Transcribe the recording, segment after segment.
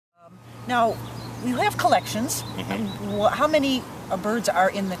Now, you have collections. Mm-hmm. How many birds are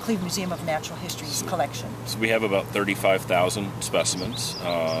in the Cleveland Museum of Natural History's collection? So we have about 35,000 specimens.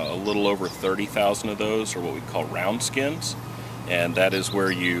 A little over 30,000 of those are what we call round skins, and that is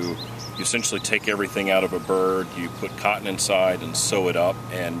where you essentially take everything out of a bird, you put cotton inside and sew it up,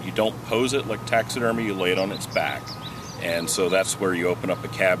 and you don't pose it like taxidermy, you lay it on its back. And so that's where you open up a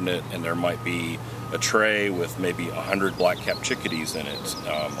cabinet and there might be a tray with maybe 100 black-capped chickadees in it,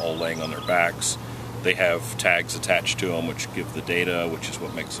 all laying on their backs. They have tags attached to them which give the data, which is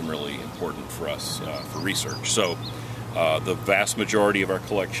what makes them really important for us for research. So the vast majority of our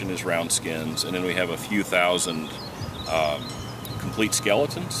collection is round skins, and then we have a few thousand complete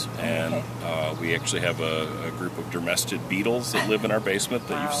skeletons, and we actually have a group of dermestid beetles that live in our basement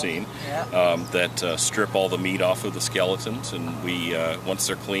that you've seen, that strip all the meat off of the skeletons, and we once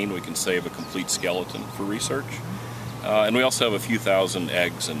they're clean we can save a complete skeleton for research. And we also have a few thousand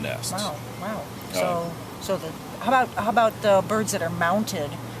eggs and nests. Wow. How about the birds that are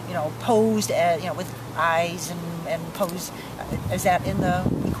mounted, posed as, with eyes and posed? Is that in the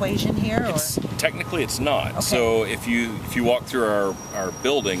equation here? Technically it's not. Okay. So if you walk through our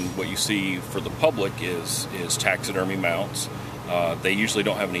building, what you see for the public is taxidermy mounts. They usually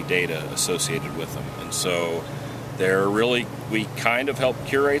don't have any data associated with them, and so we kind of help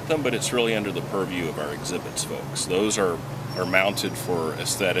curate them, but it's really under the purview of our exhibits folks. Those are mounted for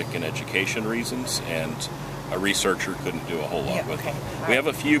aesthetic and education reasons, and a researcher couldn't do a whole lot with them. We have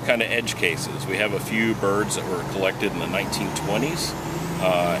a few kind of edge cases. We have a few birds that were collected in the 1920s,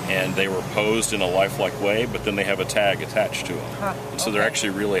 and they were posed in a lifelike way, but then they have a tag attached to them. And so they're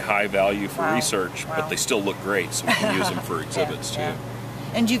actually really high value for research, but they still look great, so we can use them for exhibits too.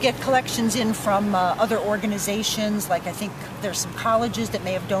 And you get collections in from other organizations, like I think there's some colleges that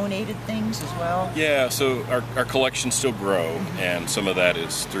may have donated things as well? Yeah, so our collections still grow, and some of that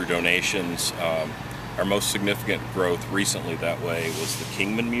is through donations. Our most significant growth recently that way was the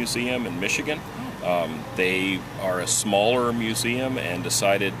Kingman Museum in Michigan. They are a smaller museum and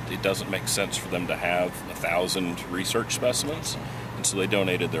decided it doesn't make sense for them to have 1,000 research specimens. And so they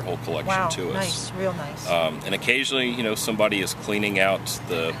donated their whole collection to us. Nice, real nice. And occasionally, somebody is cleaning out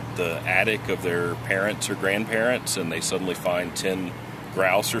the attic of their parents or grandparents, and they suddenly find 10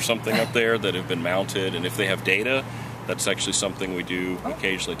 grouse or something up there that have been mounted. And if they have data, that's actually something we do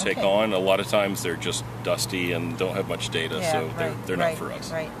occasionally take on. A lot of times they're just dusty and don't have much data, so they're not for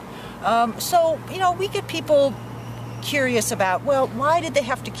us. Right. So, we get people curious about, well, why did they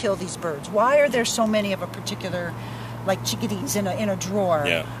have to kill these birds? Why are there so many of a particular, like chickadees in a drawer?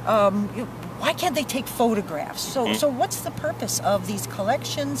 Why can't they take photographs? So what's the purpose of these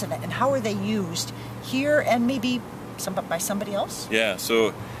collections, and how are they used here and maybe by somebody else? Yeah,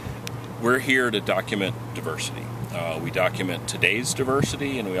 so we're here to document diversity. We document today's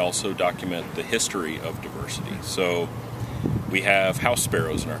diversity, and we also document the history of diversity. So we have house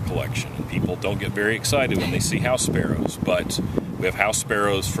sparrows in our collection, and people don't get very excited when they see house sparrows, but we have house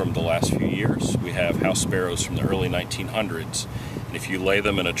sparrows from the last few years. We have house sparrows from the early 1900s, and if you lay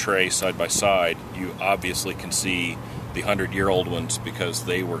them in a tray side by side, you obviously can see the 100-year-old ones because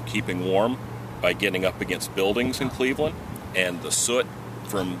they were keeping warm by getting up against buildings in Cleveland, and the soot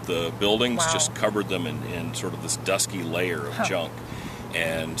from the buildings just covered them in sort of this dusky layer of junk.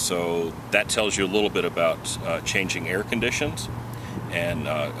 And so that tells you a little bit about changing air conditions and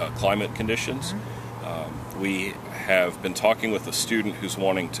climate conditions. We have been talking with a student who's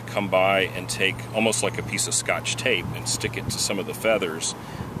wanting to come by and take almost like a piece of Scotch tape and stick it to some of the feathers,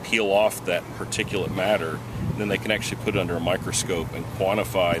 peel off that particulate matter, and then they can actually put it under a microscope and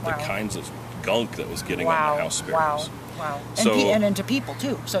quantify the kinds of gunk that was getting on the house sparrows. Wow. And into people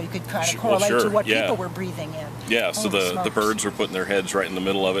too, so you could kind of correlate to what people were breathing in. Yeah, so the birds were putting their heads right in the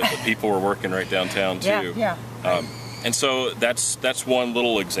middle of it, but people were working right downtown too. And so that's one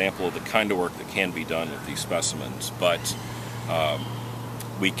little example of the kind of work that can be done with these specimens, but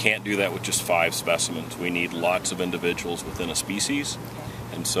we can't do that with just 5 specimens. We need lots of individuals within a species,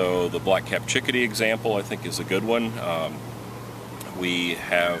 and so the black-capped chickadee example I think is a good one. We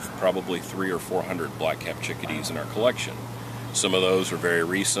have probably 300 or 400 black-capped chickadees in our collection. Some of those are very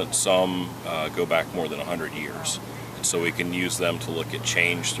recent, some go back more than 100 years. And so we can use them to look at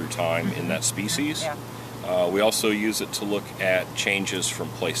change through time in that species. We also use it to look at changes from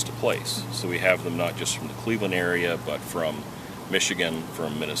place to place. So we have them not just from the Cleveland area, but from Michigan,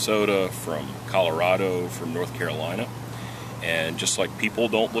 from Minnesota, from Colorado, from North Carolina. And just like people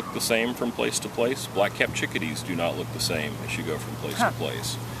don't look the same from place to place, black-capped chickadees do not look the same as you go from place to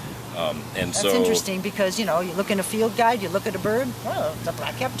place. That's interesting because, you look in a field guide, you look at a bird, well, it's a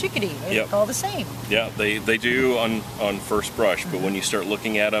black-capped chickadee. They're all the same. Yeah, they do on first brush, but when you start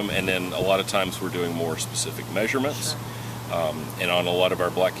looking at them, and then a lot of times we're doing more specific measurements. And on a lot of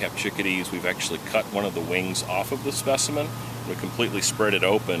our black-capped chickadees, we've actually cut one of the wings off of the specimen. We completely spread it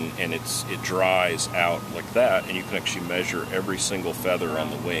open, and it dries out like that, and you can actually measure every single feather on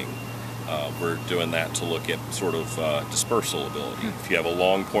the wing. We're doing that to look at sort of dispersal ability. If you have a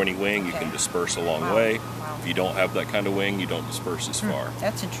long pointy wing, you can disperse a long way. If you don't have that kind of wing, you don't disperse as far.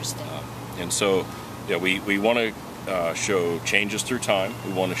 That's interesting. And so, yeah, we want to show changes through time.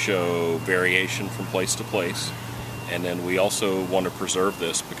 We want to show variation from place to place. And then we also want to preserve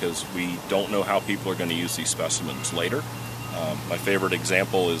this because we don't know how people are going to use these specimens later. My favorite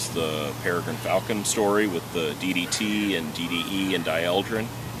example is the peregrine falcon story with the DDT and DDE and dieldrin,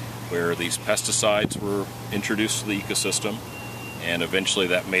 where these pesticides were introduced to the ecosystem, and eventually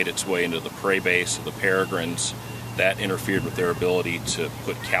that made its way into the prey base of the peregrines. That interfered with their ability to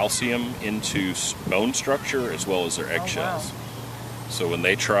put calcium into bone structure as well as their eggshells. So when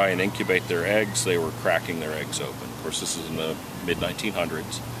they try and incubate their eggs, they were cracking their eggs open. Of course, this is in the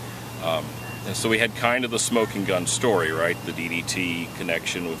mid-1900s. And so we had kind of the smoking gun story, right? The DDT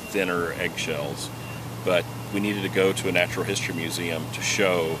connection with thinner eggshells. But we needed to go to a natural history museum to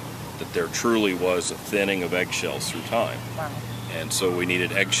show that there truly was a thinning of eggshells through time. And so we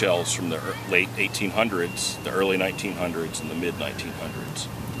needed eggshells from the late 1800s, the early 1900s, and the mid-1900s.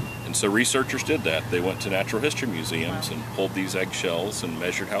 And so researchers did that. They went to natural history museums and pulled these eggshells and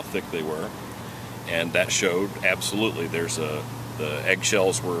measured how thick they were. And that showed absolutely the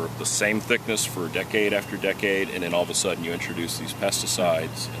eggshells were the same thickness for decade after decade, and then all of a sudden you introduce these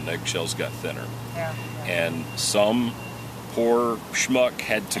pesticides and the eggshells got thinner. And some poor schmuck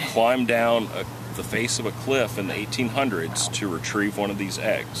had to climb down the face of a cliff in the 1800s to retrieve one of these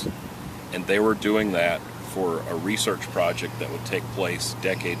eggs. And they were doing that for a research project that would take place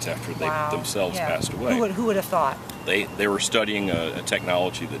decades after they themselves passed away. Who would have thought? They were studying a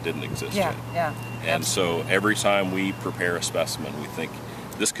technology that didn't exist yet. And so every time we prepare a specimen, we think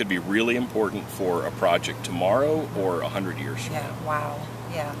this could be really important for a project tomorrow or 100 years from now.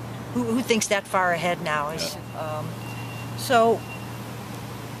 Who thinks that far ahead now? So,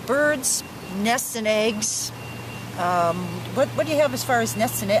 birds, nests and eggs. What do you have as far as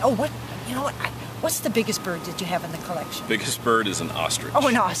nests and eggs? Oh, what's the biggest bird that you have in the collection? Biggest bird is an ostrich. Oh,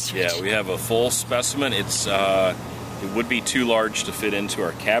 an ostrich. Yeah, we have a full specimen. It would be too large to fit into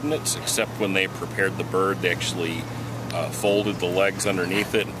our cabinets, except when they prepared the bird, they actually folded the legs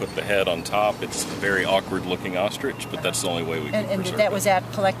underneath it and put the head on top. It's a very awkward looking ostrich, but that's the only way we can preserve it. And was that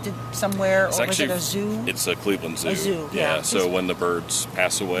collected somewhere, or was it a zoo? It's a Cleveland Zoo. A zoo, yeah. So when the birds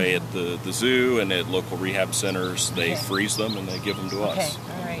pass away at the zoo and at local rehab centers, they freeze them and they give them to us.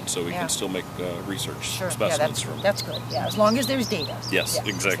 So we can still make research specimens from them. That's good. Yeah, as long as there's data. Yes,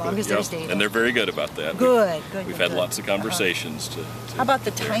 exactly. As long as there's data. And they're very good about that. Good. We've had lots of conversations to How about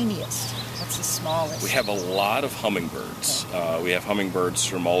the tiniest? What's the smallest? We have a lot of hummingbirds. We have hummingbirds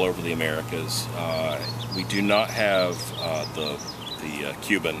from all over the Americas. We do not have the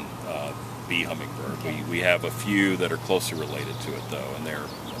Cuban bee hummingbird. We have a few that are closely related to it, though, and they're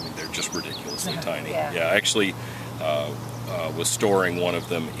just ridiculously tiny. I actually was storing one of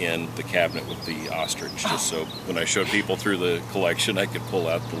them in the cabinet with the ostrich, just so when I showed people through the collection, I could pull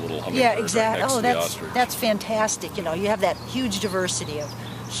out the little hummingbird right next to the ostrich. That's fantastic. You have that huge diversity of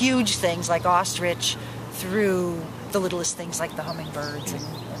huge things like ostrich through the littlest things like the hummingbirds and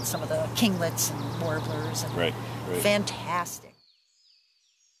some of the kinglets and warblers. And fantastic.